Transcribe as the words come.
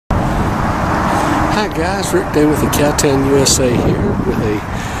Hi guys, Rick Day with the Cowtown USA here with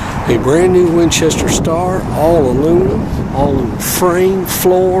a brand new Winchester Star, all aluminum, all in frame,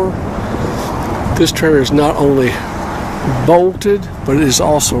 floor. This trailer is not only bolted, but it is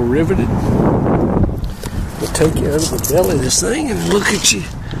also riveted. We'll take you under the belly of this thing and look at you,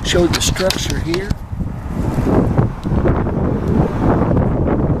 show you the structure here.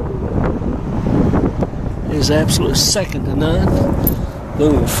 It is absolutely second to none.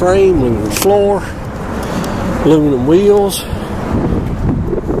 Aluminum frame, aluminum floor, aluminum wheels.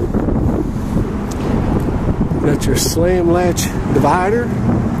 Got your slam latch divider,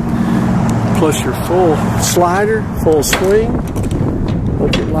 plus your full slider, full swing.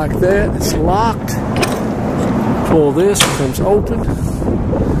 Look it like that. It's locked. Pull this, it comes open.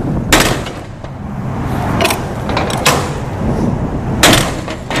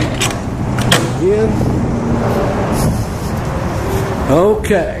 Again.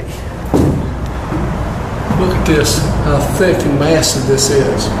 Okay. Look at this, how thick and massive this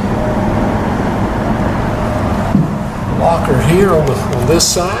is. Locker here on this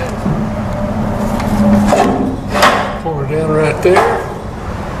side. Pull her down right there.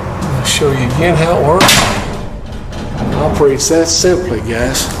 I'll show you again how it works. It operates that simply,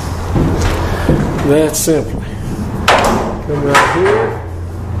 guys. That simply. Come right here.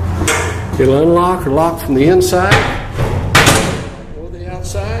 It'll unlock or lock from the inside or the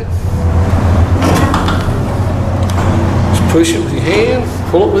outside. Just push it with your hand,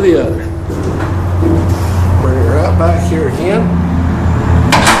 pull it with the other. Bring it right back here again.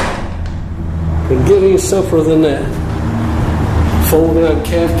 Couldn't get any simpler than that. Folding up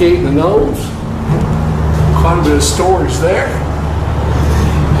calf gate in the nose. Quite a bit of storage there.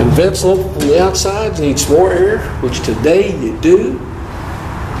 And vents open from the outside, needs more air, which today you do.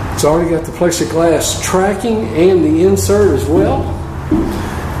 It's already got the plexiglass tracking and the insert as well.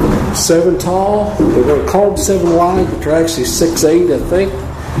 7 tall. They're going to call them 7 wide, but they're actually 6'8", I think.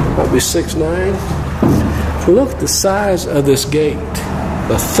 Might be 6'9". So look at the size of this gate,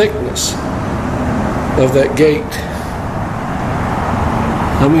 the thickness of that gate.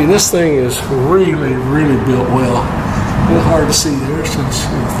 I mean, this thing is really, really built well. A little hard to see there, so it's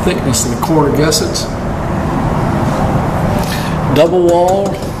the thickness of the corner gussets. Double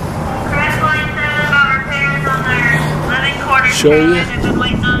walled. Show you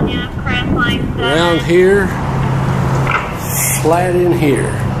around here, flat in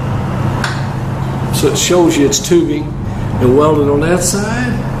here. So it shows you it's tubing and welded on that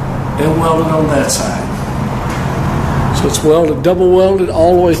side and welded on that side. So it's welded, double welded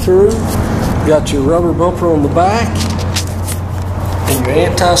all the way through. Got your rubber bumper on the back and your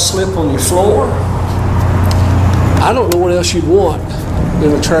anti-slip on your floor. I don't know what else you'd want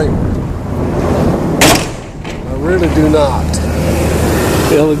in a trailer. I really do not.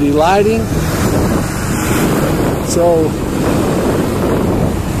 LED lighting. So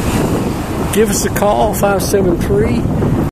give us a call, 573